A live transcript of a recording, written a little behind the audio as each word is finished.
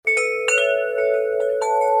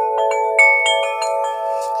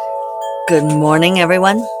Good morning,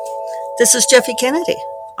 everyone. This is Jeffe Kennedy,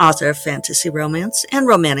 author of fantasy romance and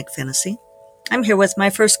romantic fantasy. I'm here with my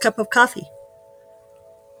first cup of coffee.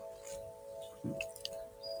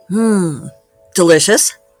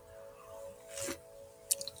 Delicious.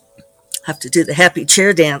 Have to do the happy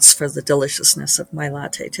chair dance for the deliciousness of my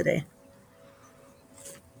latte today.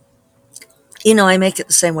 You know, I make it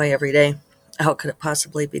the same way every day. How could it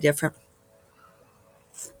possibly be different?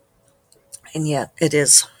 And yet, it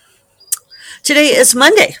is. Today is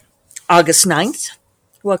Monday, August 9th.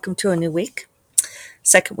 Welcome to a new week,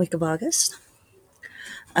 second week of August.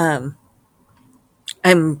 I'm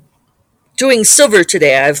doing silver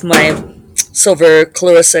today. I have my silver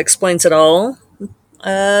Clarissa Explains It All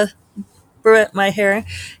barrette my hair.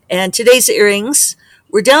 And today's earrings,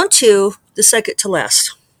 we're down to the second to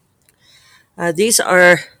last. These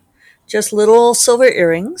are just little silver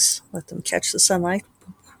earrings. Let them catch the sunlight.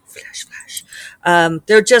 Flash, flash.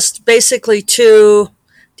 They're just basically two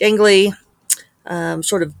dangly,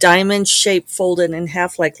 sort of diamond shape folded in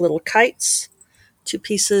half like little kites. Two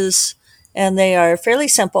pieces. And they are fairly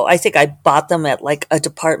simple. I think I bought them at like a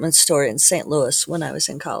department store in St. Louis when I was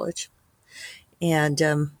in college. And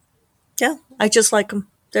yeah, I just like them.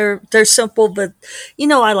 They're simple, but you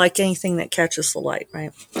know I like anything that catches the light,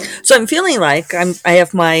 right? So I'm feeling like I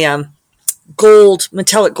have my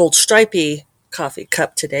metallic gold stripey coffee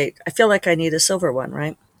cup today. I feel like I need a silver one,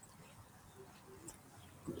 right?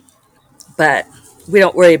 But we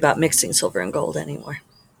don't worry about mixing silver and gold anymore.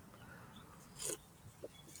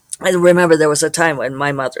 I remember there was a time when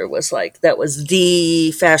my mother was like, that was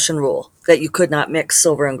the fashion rule, that you could not mix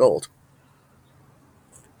silver and gold.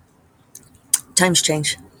 Times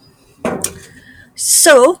change.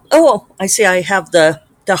 So, I see I have the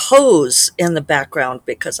hose in the background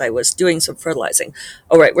because I was doing some fertilizing.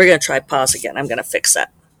 All right, we're going to try pause again. I'm going to fix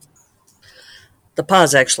that. The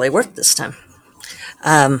pause actually worked this time.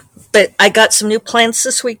 But I got some new plants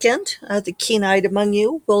this weekend. The keen-eyed among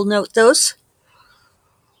you will note those.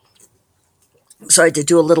 So I had to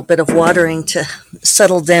do a little bit of watering to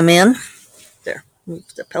settle them in. There, move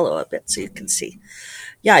the pillow a bit so you can see.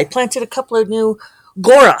 Yeah, I planted a couple of new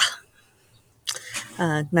Gora,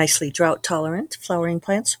 nicely drought-tolerant flowering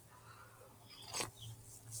plants.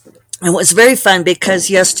 It was very fun because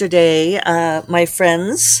yesterday my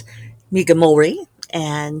friends, Miga Mulry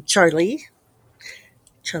and Charlie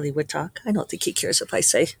Woodtalk, I don't think he cares if I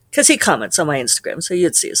say, because he comments on my Instagram, so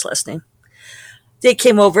you'd see his last name. They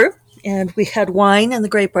came over and we had wine in the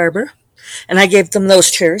Grape Arbor, and I gave them those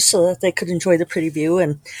chairs so that they could enjoy the pretty view,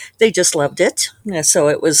 and they just loved it. Yeah, so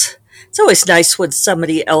it's always nice when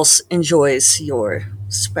somebody else enjoys your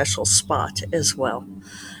special spot as well.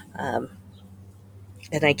 And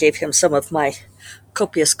I gave him some of my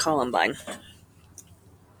copious columbine.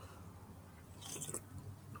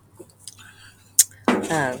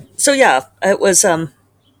 So yeah, it was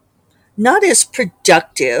not as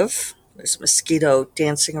productive. There's a mosquito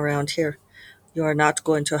dancing around here. You are not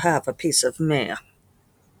going to have a piece of me.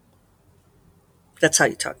 That's how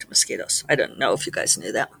you talk to mosquitoes. I don't know if you guys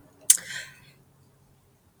knew that.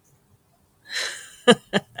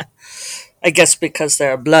 I guess because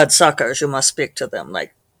they're bloodsuckers, you must speak to them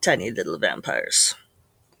like tiny little vampires.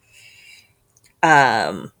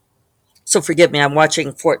 So forgive me, I'm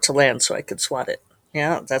watching for it to land so I could swat it.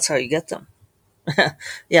 Yeah, that's how you get them.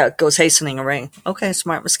 Yeah, it goes hastening a ring. Okay,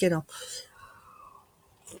 smart mosquito.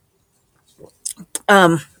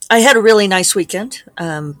 I had a really nice weekend.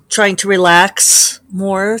 Trying to relax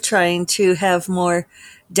more, trying to have more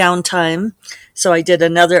downtime. So I did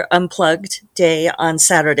another unplugged day on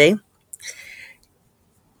Saturday.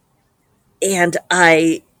 And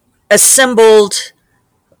I assembled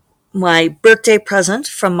my birthday present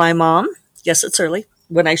from my mom. Yes, it's early.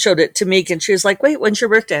 When I showed it to Megan, she was like, wait, when's your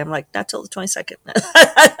birthday? I'm like, not till the 22nd.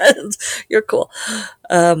 You're cool.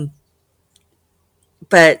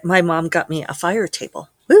 But my mom got me a fire table.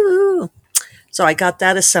 Woo! So I got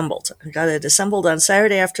that assembled. I got it assembled on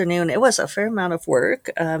Saturday afternoon. It was a fair amount of work,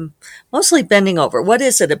 mostly bending over. What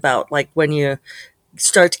is it about, like, when you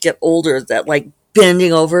start to get older, that, like,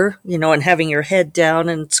 bending over, and having your head down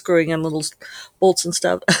and screwing in little bolts and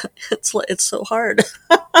stuff? It's so hard.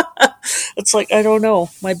 It's like, I don't know.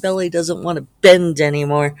 My belly doesn't want to bend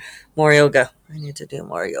anymore. More yoga. I need to do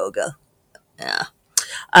more yoga. Yeah.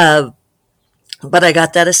 But I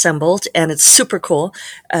got that assembled, and it's super cool.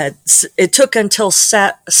 It took until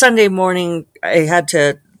Sunday morning.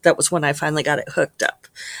 That was when I finally got it hooked up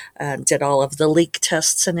and did all of the leak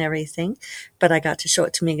tests and everything. But I got to show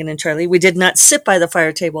it to Megan and Charlie. We did not sit by the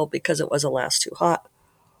fire table because it was, alas, too hot.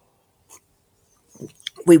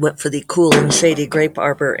 We went for the cool and shady Grape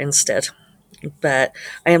Arbor instead. But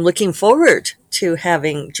I am looking forward to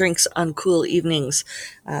having drinks on cool evenings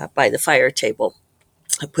by the fire table.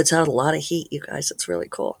 It puts out a lot of heat, you guys. It's really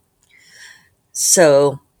cool.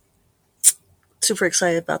 So, super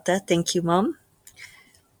excited about that. Thank you, Mom.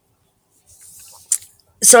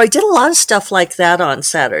 So, I did a lot of stuff like that on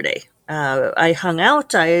Saturday. I hung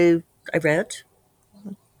out, I read,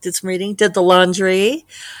 did some reading, did the laundry,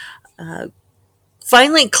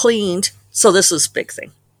 finally cleaned. So, this is a big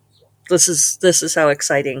thing. This is how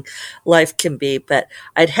exciting life can be. But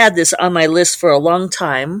I'd had this on my list for a long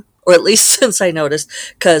time, or at least since I noticed,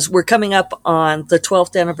 because we're coming up on the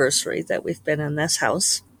 12th anniversary that we've been in this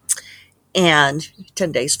house, and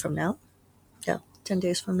 10 days from now, yeah, 10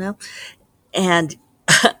 days from now, and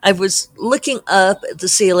I was looking up at the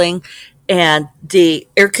ceiling and the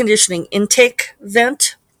air conditioning intake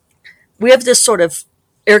vent. We have this sort of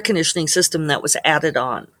air conditioning system that was added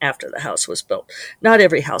on after the house was built. Not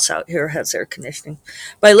every house out here has air conditioning.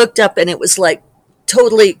 But I looked up and it was like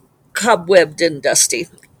totally cobwebbed and dusty.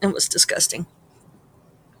 It was disgusting.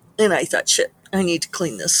 And I thought, shit, I need to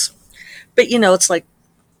clean this. But it's like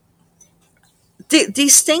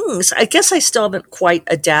these things, I guess I still haven't quite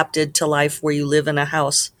adapted to life where you live in a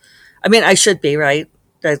house. I mean, I should be, right?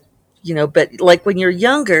 That, but like when you're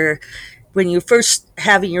younger, when you first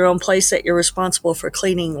having your own place that you're responsible for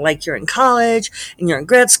cleaning, like you're in college and you're in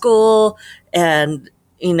grad school and,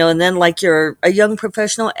 and then like you're a young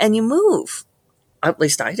professional and you move. At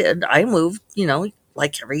least I did. I moved,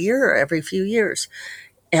 like every year or every few years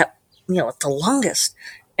at, at the longest.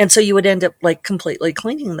 And so you would end up like completely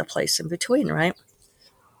cleaning the place in between, right?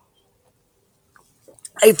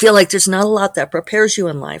 I feel like there's not a lot that prepares you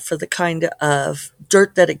in life for the kind of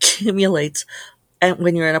dirt that accumulates and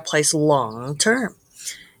when you're in a place long term.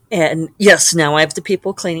 And yes, now I have the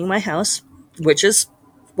people cleaning my house, which is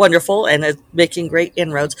wonderful and making great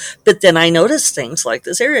inroads. But then I noticed things like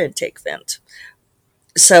this air intake vent.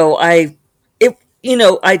 So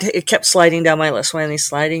it kept sliding down my list,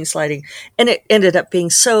 sliding, and it ended up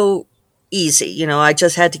being so easy. I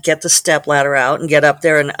just had to get the step ladder out and get up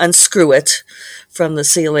there and unscrew it from the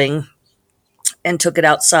ceiling and took it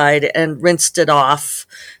outside and rinsed it off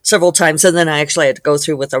several times. And then I actually had to go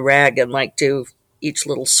through with a rag and like do each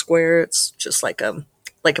little square. It's just like a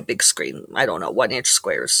big screen. I don't know, 1 inch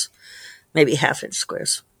squares, maybe half-inch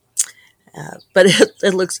squares. But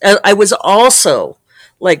it looks, I was also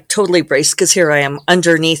like totally braced because here I am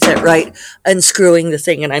underneath it, right? Unscrewing the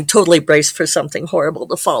thing and I'm totally braced for something horrible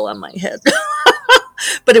to fall on my head.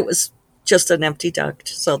 But it was just an empty duct.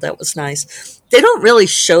 So that was nice. They don't really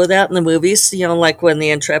show that in the movies, like when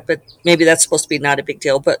the Intrepid, maybe that's supposed to be not a big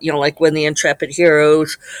deal, but, like when the Intrepid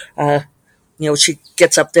heroes, she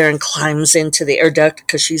gets up there and climbs into the air duct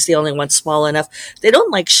because she's the only one small enough. They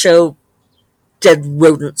don't like show dead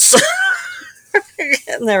rodents.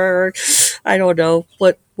 And there are, I don't know,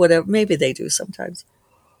 whatever, maybe they do sometimes.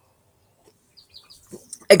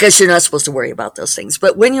 I guess you're not supposed to worry about those things.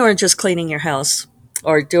 But when you're just cleaning your house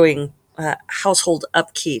or doing household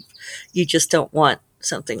upkeep, you just don't want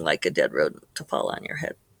something like a dead rodent to fall on your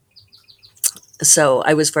head. So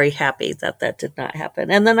I was very happy that did not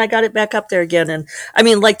happen. And then I got it back up there again. And I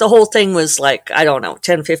mean, like the whole thing was like, I don't know,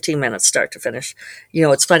 10, 15 minutes start to finish.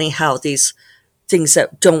 It's funny how these things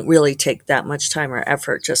that don't really take that much time or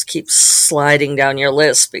effort just keep sliding down your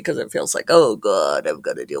list because it feels like, oh God, I've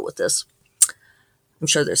got to deal with this. I'm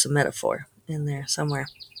sure there's a metaphor in there somewhere.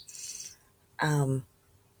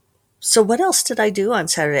 So what else did I do on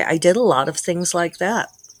Saturday? I did a lot of things like that.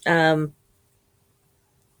 And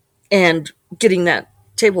getting that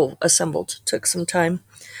table assembled took some time.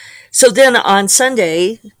 So then on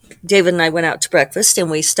Sunday, David and I went out to breakfast and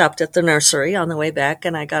we stopped at the nursery on the way back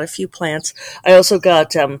and I got a few plants. I also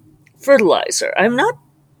got fertilizer. I'm not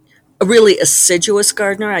a really assiduous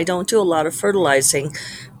gardener. I don't do a lot of fertilizing,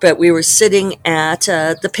 but we were sitting at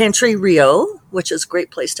the Pantry Rio, which is a great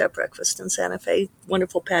place to have breakfast in Santa Fe,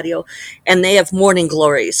 wonderful patio, and they have morning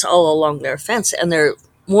glories all along their fence, and their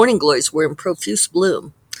morning glories were in profuse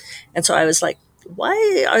bloom. And so I was like,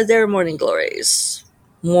 why are their morning glories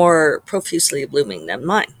more profusely blooming than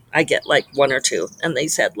mine? I get like 1 or 2, and they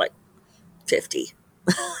said like 50.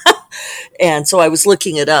 And so I was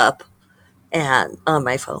looking it up and on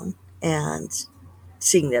my phone and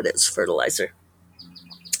seeing that it's fertilizer.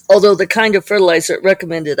 Although the kind of fertilizer it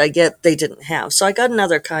recommended I get, they didn't have. So I got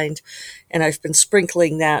another kind, and I've been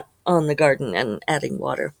sprinkling that on the garden and adding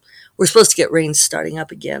water. We're supposed to get rain starting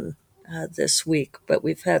up again this week, but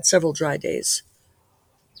we've had several dry days.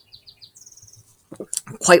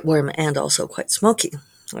 Quite warm and also quite smoky,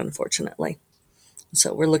 unfortunately.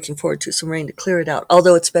 So we're looking forward to some rain to clear it out,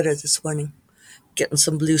 although it's better this morning. Getting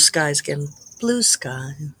some blue skies again. blue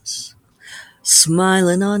skies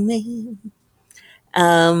smiling on me.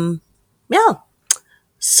 Yeah.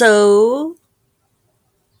 So,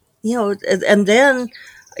 and then,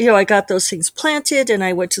 I got those things planted and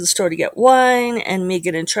I went to the store to get wine, and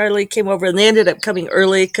Megan and Charlie came over, and they ended up coming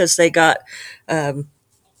early because they got,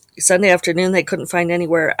 Sunday afternoon, they couldn't find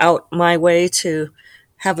anywhere out my way to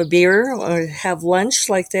have a beer or have lunch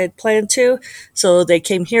like they had planned to. So they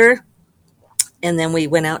came here, and then we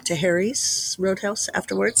went out to Harry's Roadhouse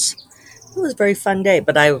afterwards. It was a very fun day,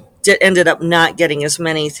 but ended up not getting as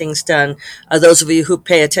many things done. Those of you who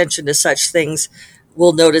pay attention to such things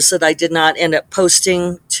will notice that I did not end up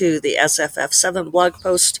posting to the SFF7 blog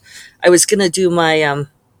post. I was going to do my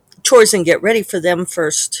chores and get ready for them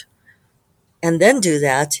first and then do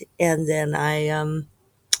that. And then I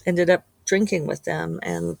ended up drinking with them.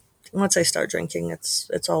 And once I start drinking,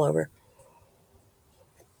 it's all over.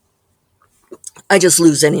 I just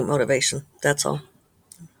lose any motivation. That's all.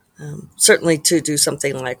 Certainly to do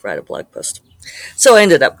something like write a blog post. So I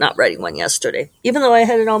ended up not writing one yesterday, even though I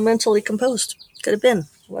had it all mentally composed. Could have been.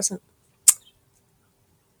 It wasn't.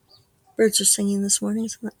 Birds are singing this morning.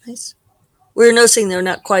 Isn't that nice? We're noticing they're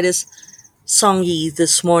not quite as songy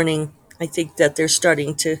this morning. I think that they're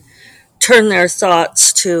starting to turn their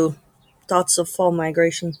thoughts to thoughts of fall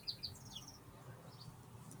migration.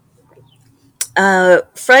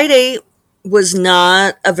 Friday was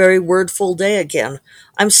not a very wordful day again.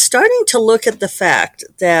 I'm starting to look at the fact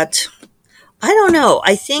that, I don't know,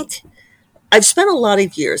 I think I've spent a lot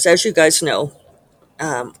of years, as you guys know,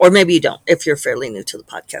 or maybe you don't if you're fairly new to the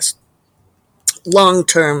podcast.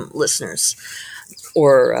 Long-term listeners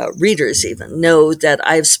or readers even know that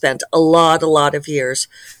I've spent a lot of years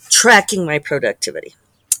tracking my productivity.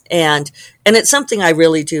 And it's something I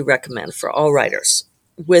really do recommend for all writers,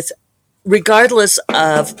 with regardless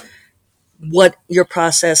of what your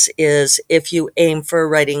process is. If you aim for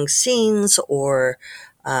writing scenes or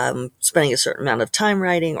spending a certain amount of time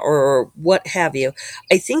writing or what have you,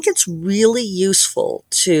 I think it's really useful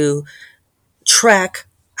to track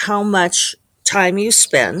how much time you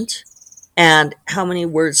spend and how many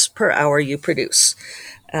words per hour you produce.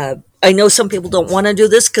 I know some people don't want to do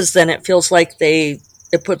this because then it feels like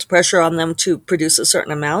it puts pressure on them to produce a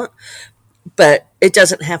certain amount. But it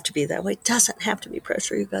doesn't have to be that way. It doesn't have to be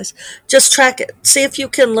pressure, you guys. Just track it. See if you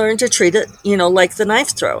can learn to treat it, like the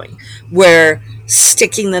knife throwing, where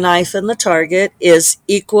sticking the knife in the target is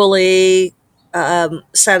equally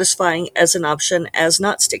satisfying as an option as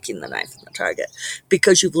not sticking the knife in the target,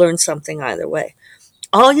 because you've learned something either way.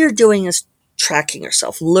 All you're doing is tracking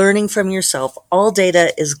yourself, learning from yourself. All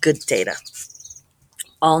data is good data.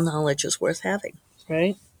 All knowledge is worth having,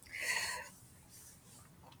 right?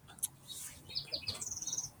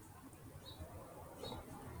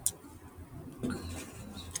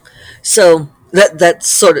 So that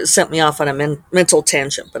sort of sent me off on a mental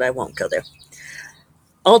tangent, but I won't go there.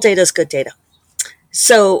 All data is good data.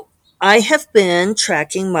 So I have been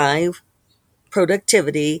tracking my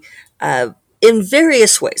productivity in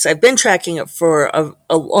various ways. I've been tracking it for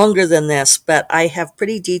a longer than this, but I have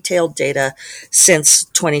pretty detailed data since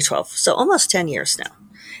 2012, so almost 10 years now.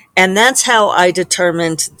 And that's how I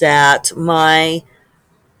determined that my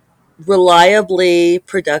reliably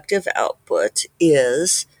productive output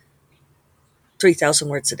is 3,000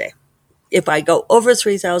 words a day. If I go over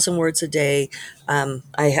 3,000 words a day,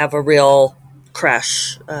 I have a real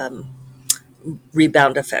crash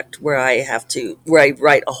rebound effect where I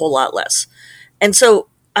write a whole lot less. And so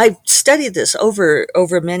I've studied this over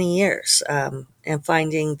many years, and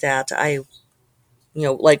finding that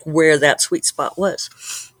like where that sweet spot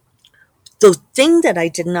was. The thing that I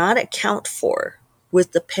did not account for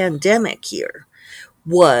with the pandemic year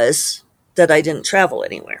was that I didn't travel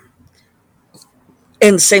anywhere.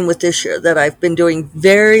 And same with this year, that I've been doing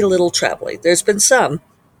very little traveling. There's been some,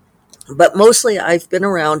 but mostly I've been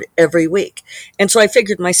around every week. And so I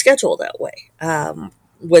figured my schedule that way,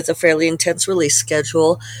 with a fairly intense release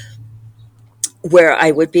schedule where I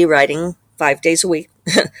would be writing 5 days a week.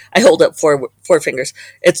 I hold up four fingers.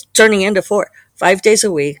 It's turning into 4. 5 days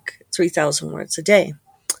a week, 3,000 words a day.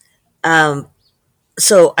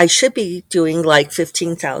 So I should be doing like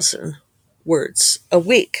 15,000 words a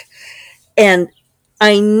week. And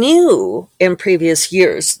I knew in previous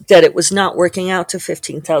years that it was not working out to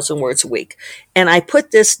 15,000 words a week. And I put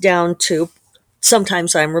this down to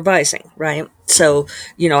sometimes I'm revising, right? So,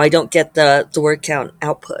 I don't get the word count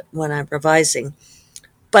output when I'm revising.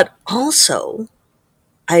 But also,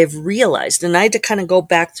 I have realized, and I had to kind of go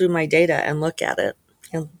back through my data and look at it.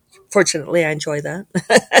 And fortunately, I enjoy that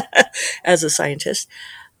as a scientist.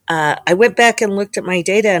 I went back and looked at my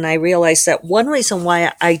data, and I realized that one reason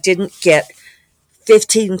why I didn't get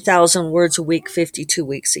 15,000 words a week, 52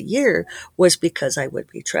 weeks a year, was because I would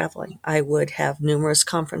be traveling. I would have numerous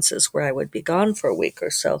conferences where I would be gone for a week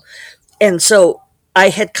or so. And so I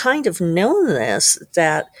had kind of known this,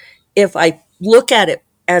 that if I look at it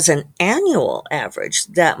as an annual average,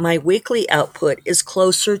 that my weekly output is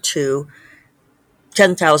closer to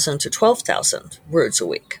 10,000 to 12,000 words a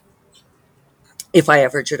week if I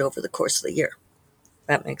average it over the course of the year.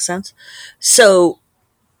 That makes sense. So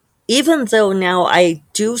even though now I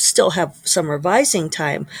do still have some revising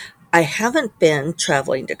time, I haven't been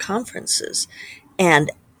traveling to conferences. And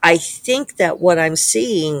I think that what I'm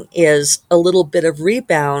seeing is a little bit of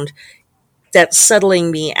rebound that's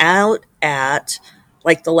settling me out at,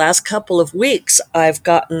 like, the last couple of weeks. I've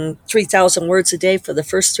gotten 3,000 words a day for the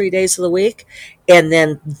first 3 days of the week, and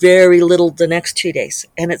then very little the next 2 days.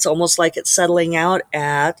 And it's almost like it's settling out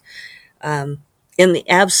at, in the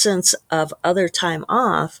absence of other time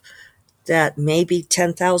off, that maybe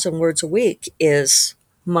 10,000 words a week is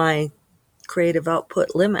my creative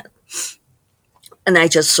output limit. And I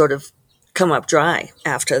just sort of come up dry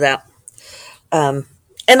after that. And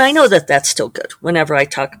I know that that's still good. Whenever I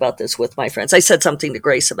talk about this with my friends, I said something to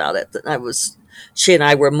Grace about it. That she and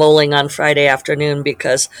I were mulling on Friday afternoon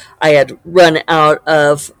because I had run out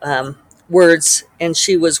of words, and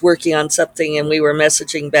she was working on something, and we were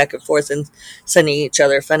messaging back and forth and sending each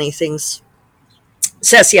other funny things.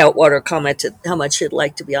 Sassy Outwater commented how much she'd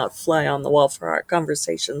like to be out fly on the wall for our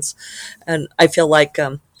conversations. And I feel like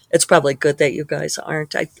it's probably good that you guys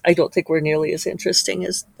aren't. I don't think we're nearly as interesting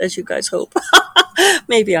as you guys hope.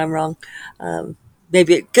 Maybe I'm wrong.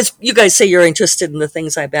 Maybe because you guys say you're interested in the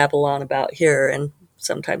things I babble on about here, and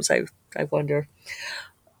sometimes I wonder.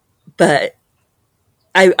 But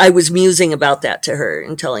I was musing about that to her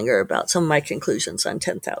and telling her about some of my conclusions on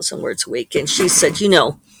 10,000 words a week. And she said,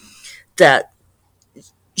 that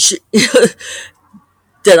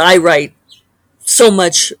that I write so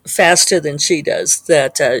much faster than she does,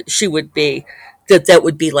 that she would be, that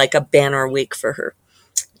would be like a banner week for her.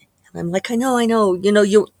 And I'm like, I know.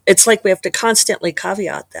 It's like we have to constantly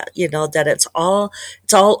caveat that, that it's all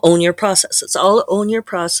own your process. It's all own your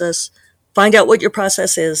process. Find out what your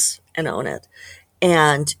process is and own it.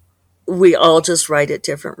 And we all just write at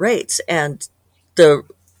different rates. And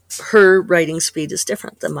her writing speed is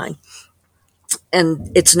different than mine.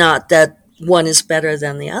 And it's not that one is better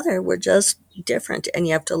than the other. We're just different, and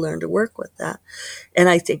you have to learn to work with that. And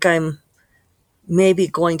I think I'm maybe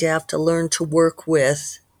going to have to learn to work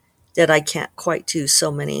with that I can't quite do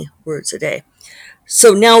so many words a day.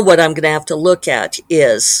 So now what I'm going to have to look at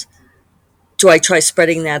is, do I try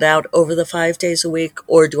spreading that out over the 5 days a week,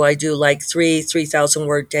 or do I do like 3,000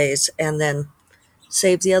 word days and then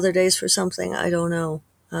save the other days for something? I don't know.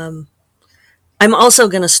 I'm also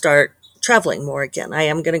going to start traveling more again. I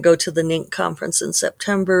am going to go to the NINC conference in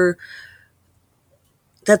September.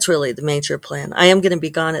 That's really the major plan. I am going to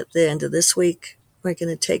be gone at the end of this week. We're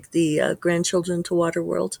going to take the grandchildren to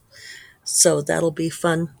Waterworld, so that'll be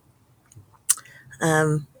fun.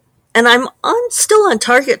 And I'm still on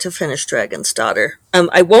target to finish Dragon's Daughter.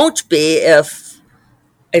 I won't be if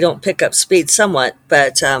I don't pick up speed somewhat,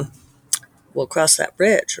 but we'll cross that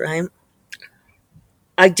bridge, right?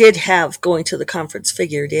 I did have going to the conference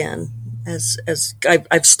figured in, as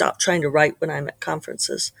I've stopped trying to write when I'm at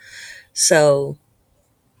conferences. So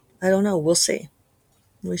I don't know. We'll see.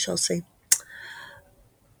 We shall see.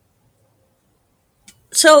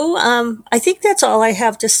 So I think that's all I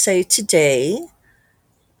have to say today.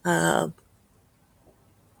 Yeah.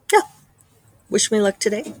 Wish me luck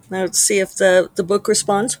today. Now let's see if the book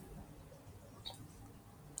responds.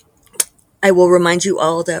 I will remind you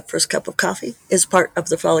all that First Cup of Coffee is part of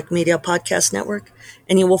the Frolic Media Podcast Network,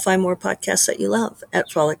 and you will find more podcasts that you love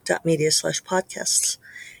at frolic.media/podcasts.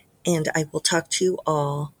 And I will talk to you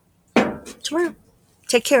all tomorrow.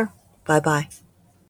 Take care. Bye-bye.